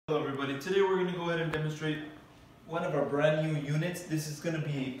Hello everybody, today we're going to go ahead and demonstrate one of our brand new units. This is going to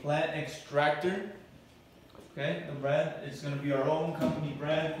be a plant extractor. Okay, the brand is going to be our own company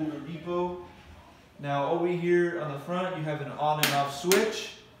brand, Cooler Depot. Now over here on the front you have an on and off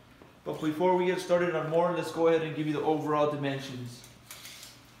switch. But before we get started on more, let's go ahead and give you the overall dimensions.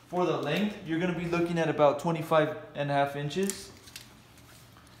 For the length, you're going to be looking at about 25.5 inches.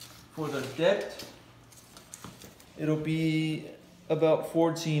 For the depth, it'll be about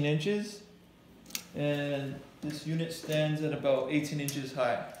 14 inches, and this unit stands at about 18 inches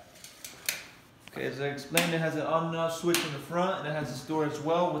high. Okay, as I explained, it has an on and off switch in the front, and it has a door as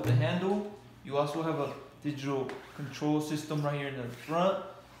well with the handle. You also have a digital control system right here in the front.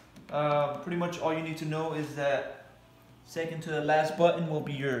 Pretty much all you need to know is that second to the last button will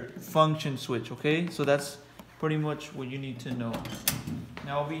be your function switch. Okay, so that's pretty much what you need to know.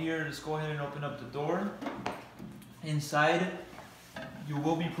 Now over here, let's go ahead and open up the door. Inside, you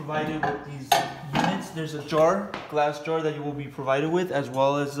will be provided with these units. There's a jar, glass jar that you will be provided with, as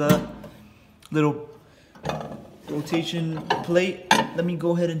well as a little rotation plate. Let me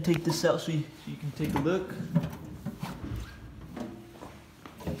go ahead and take this out so you can take a look.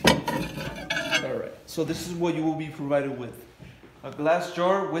 Alright, so this is what you will be provided with. A glass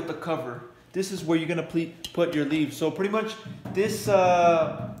jar with a cover. This is where you're going to put your leaves. So pretty much this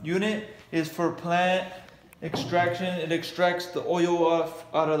unit is for plant extraction. It extracts the oil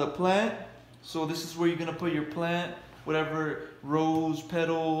out of the plant. So this is where you're going to put your plant, whatever rose,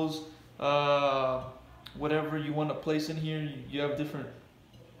 petals, whatever you want to place in here. You have different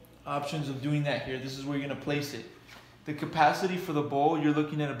options of doing that here. This is where you're going to place it. The capacity for the bowl, you're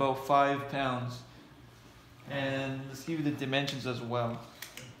looking at about 5 pounds. And let's give you the dimensions as well.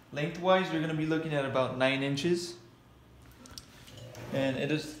 Lengthwise, you're going to be looking at about 9 inches. And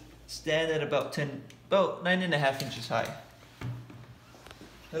it is stand at about 9.5 inches high.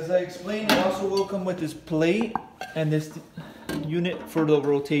 As I explained, it also will come with this plate and this unit for the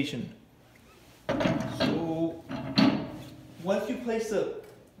rotation. So once you place the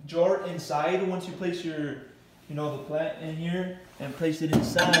jar inside, once you place your the plant in here and place it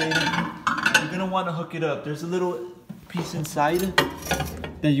inside, you're gonna want to hook it up. There's a little piece inside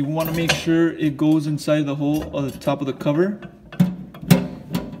that you want to make sure it goes inside the hole on the top of the cover.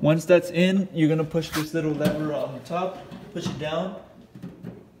 Once that's in, you're gonna push this little lever on the top, push it down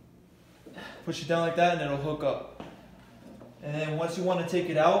like that, and it'll hook up. And then once you want to take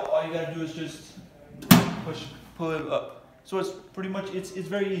it out, all you gotta do is just pull it up. So it's pretty much, it's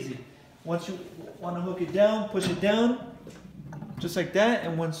very easy. Once you want to hook it down, push it down, just like that.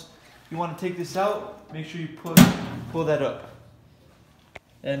 And once you want to take this out, make sure you pull that up,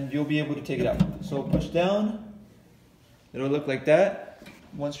 and you'll be able to take it out. So push down, it'll look like that.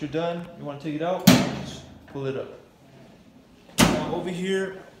 Once you're done, you want to take it out, just pull it up. Now over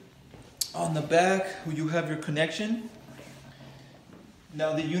here on the back, you have your connection.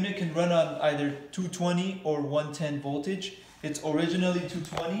 Now the unit can run on either 220 or 110 voltage. It's originally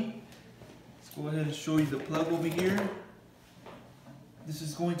 220. Go ahead and show you the plug over here. This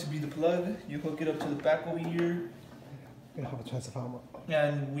is going to be the plug. You hook it up to the back over here. You have a transformer.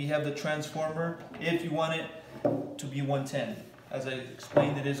 And we have the transformer if you want it to be 110. As I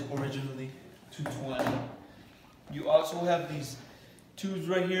explained, it is originally 220. You also have these tubes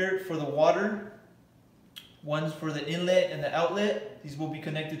right here for the water. One's for the inlet and the outlet. These will be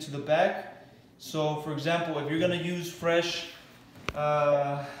connected to the back. So for example, if you're going to use fresh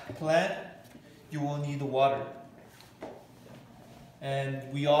plant, you will need the water.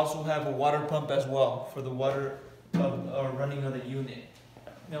 And we also have a water pump as well for the water running on the unit.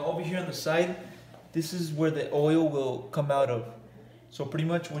 Now over here on the side, this is where the oil will come out of. So pretty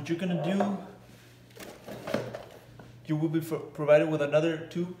much what you're gonna do, you will be provided with another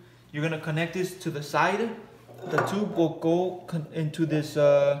tube. You're gonna connect this to the side. The tube will go into this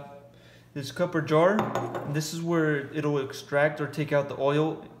this cup or jar. And this is where it'll extract or take out the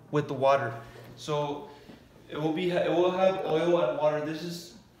oil with the water. So it will have oil and water. This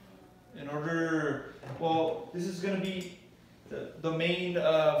is this is going to be the main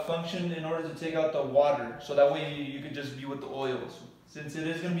function in order to take out the water. So that way you can just be with the oils. Since it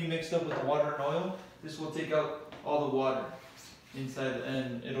is going to be mixed up with the water and oil, this will take out all the water inside,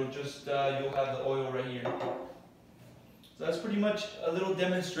 and it'll just you'll have the oil right here. So that's pretty much a little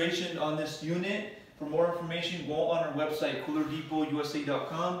demonstration on this unit. For more information, go on our website,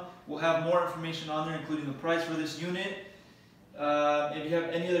 coolerdepot.usa.com. We'll have more information on there, including the price for this unit. If you have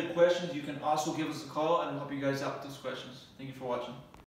any other questions, you can also give us a call, and we'll help you guys out with those questions. Thank you for watching.